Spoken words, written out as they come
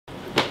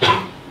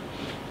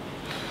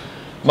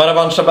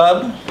مرحبا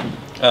شباب.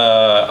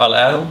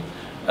 الآن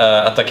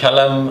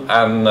أتكلم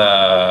عن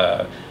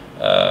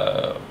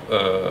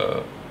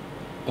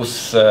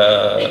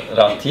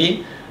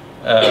أسرتي.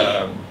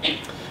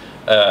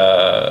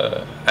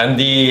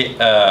 عندي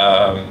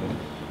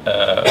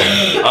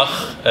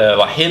أخ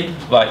وحيد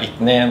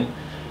واثنين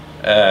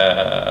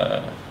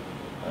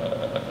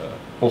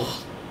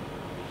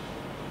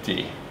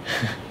أختي.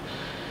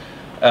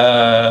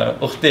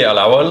 أختي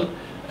الأول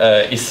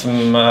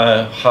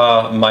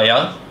اسمها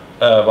مايا،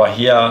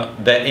 وهي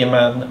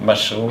دائما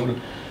مشغول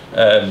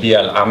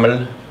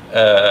بالعمل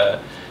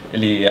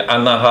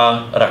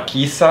لأنها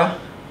رقيصة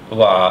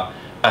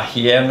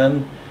وأحيانا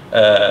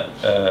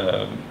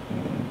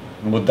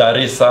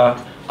مدرسة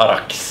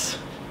رقص.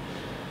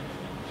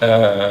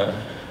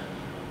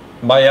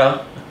 مايا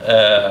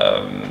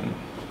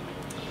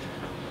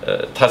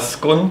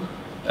تسكن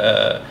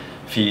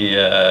في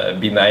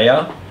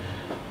بناية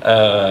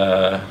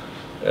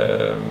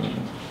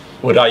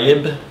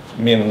قريب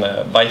من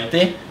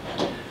بيتي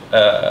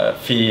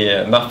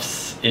في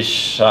نفس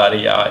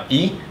الشارع.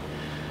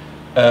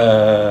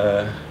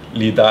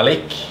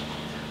 لذلك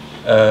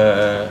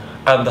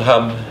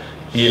أذهب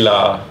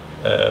إلى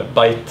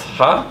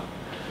بيتها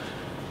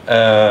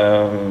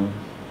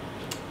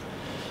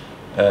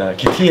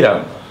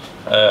كثيرا،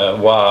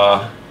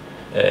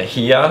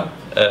 وهي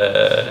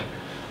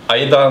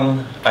أيضا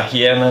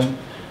أحيانا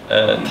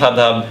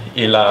تذهب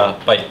إلى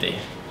بيتي.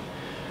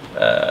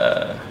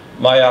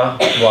 مايا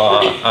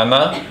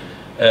وأنا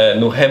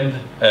نحب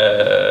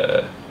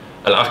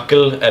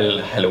الأكل،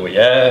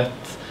 الحلويات،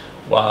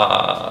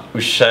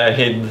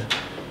 وأشاهد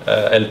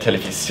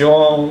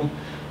التلفزيون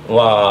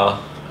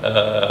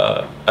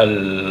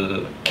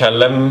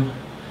والكلام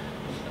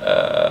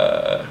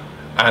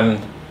عن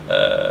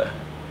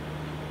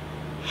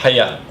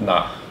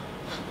حياتنا.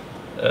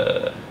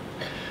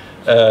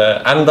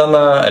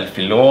 عندنا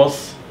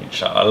الفلوس إن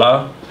شاء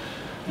الله.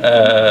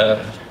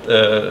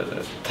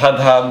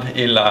 تذهب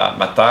إلى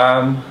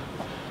مطعم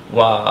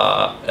وأكل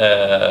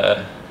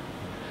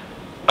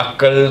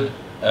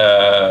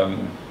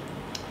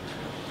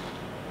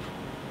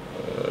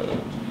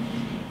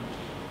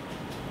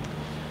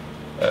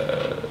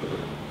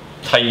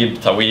طيب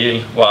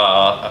طويل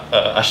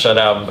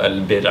وأشرب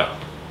البيرة.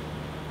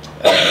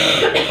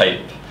 طيب،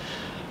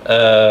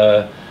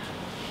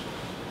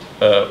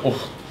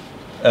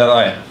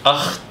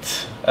 أخت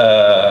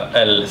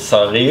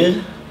الصغير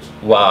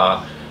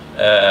وأختي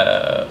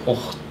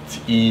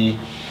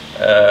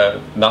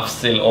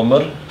نفس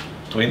العمر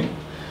توين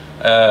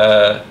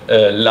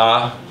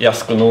لا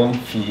يسكنون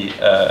في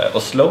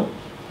أوسلو،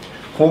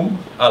 هم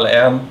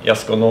الآن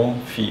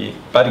يسكنون في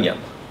برلين.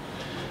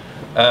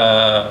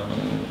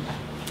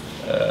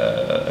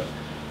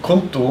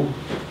 كنت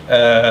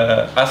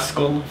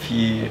أسكن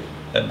في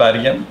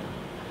برلين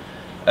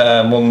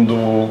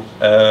منذ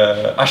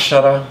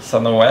 10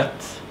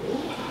 سنوات،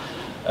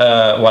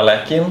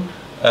 ولكن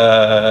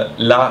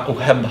لا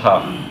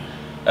أحبها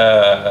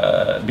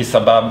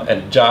بسبب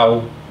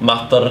الجو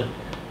مطر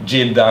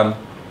جدا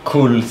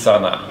كل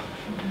سنة.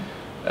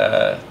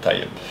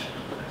 طيب،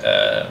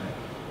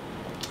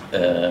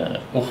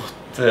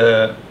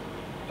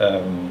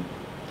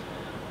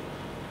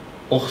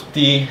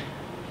 أختي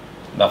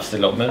نفس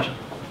العمر،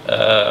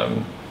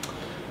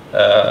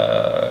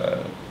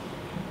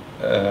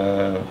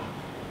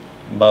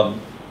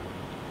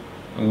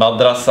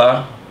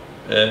 مدرسة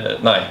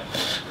ناي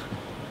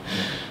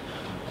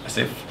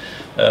أسف.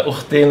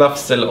 أختي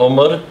نفس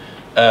العمر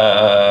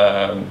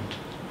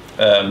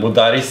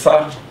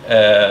مدرسة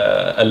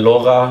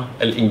اللغة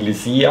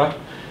الإنجليزية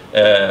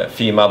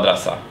في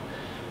مدرسة،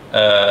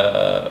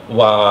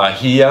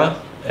 وهي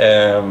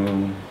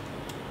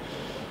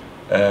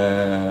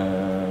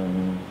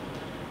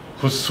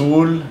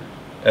حصول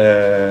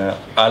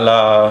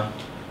على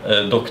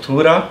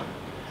دكتوراه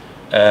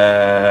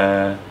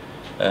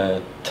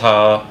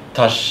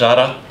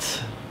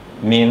تشرت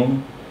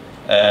من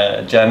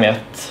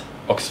جامعة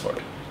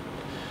أكسفورد.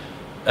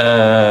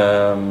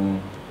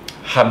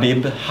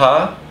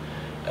 حبيبها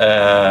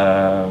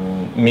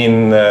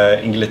من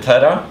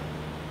إنجلترا،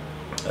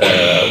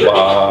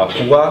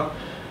 وهو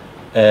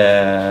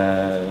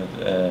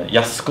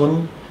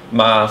يسكن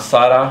مع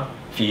سارة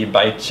في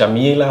بيت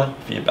جميلة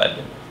في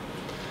برلين.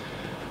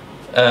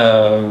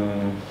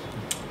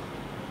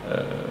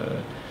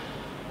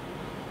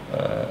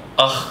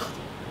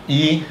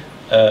 أخي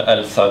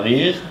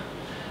الصغير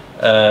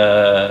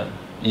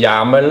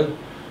يعمل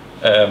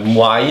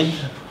معيد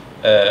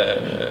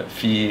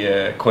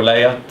في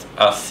كلية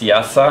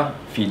السياسة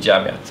في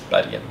جامعة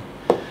برلين،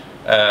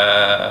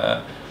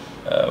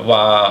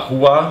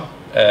 وهو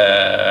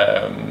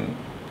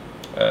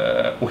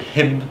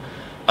أحب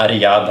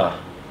الرياضة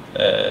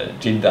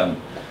جدا،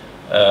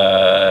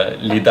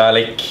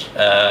 لذلك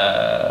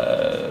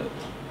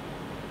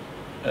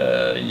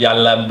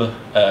يلعب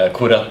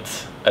كرة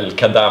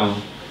القدم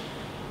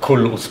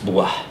كل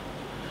أسبوع.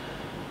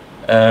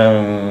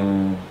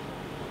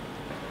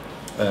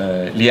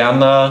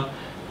 لأن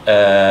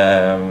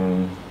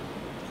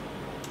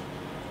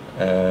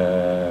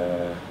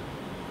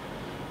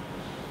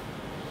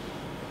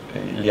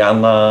اللي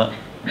أنا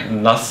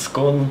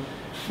نسكن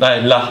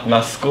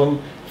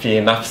في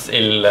نفس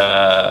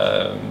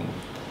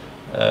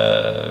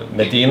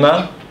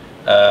المدينة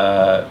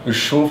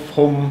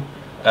أشوفهم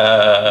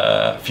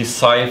في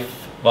الصيف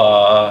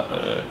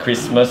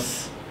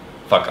وكريسماس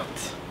فقط.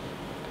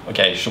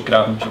 أوكي،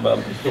 شكرا شباب.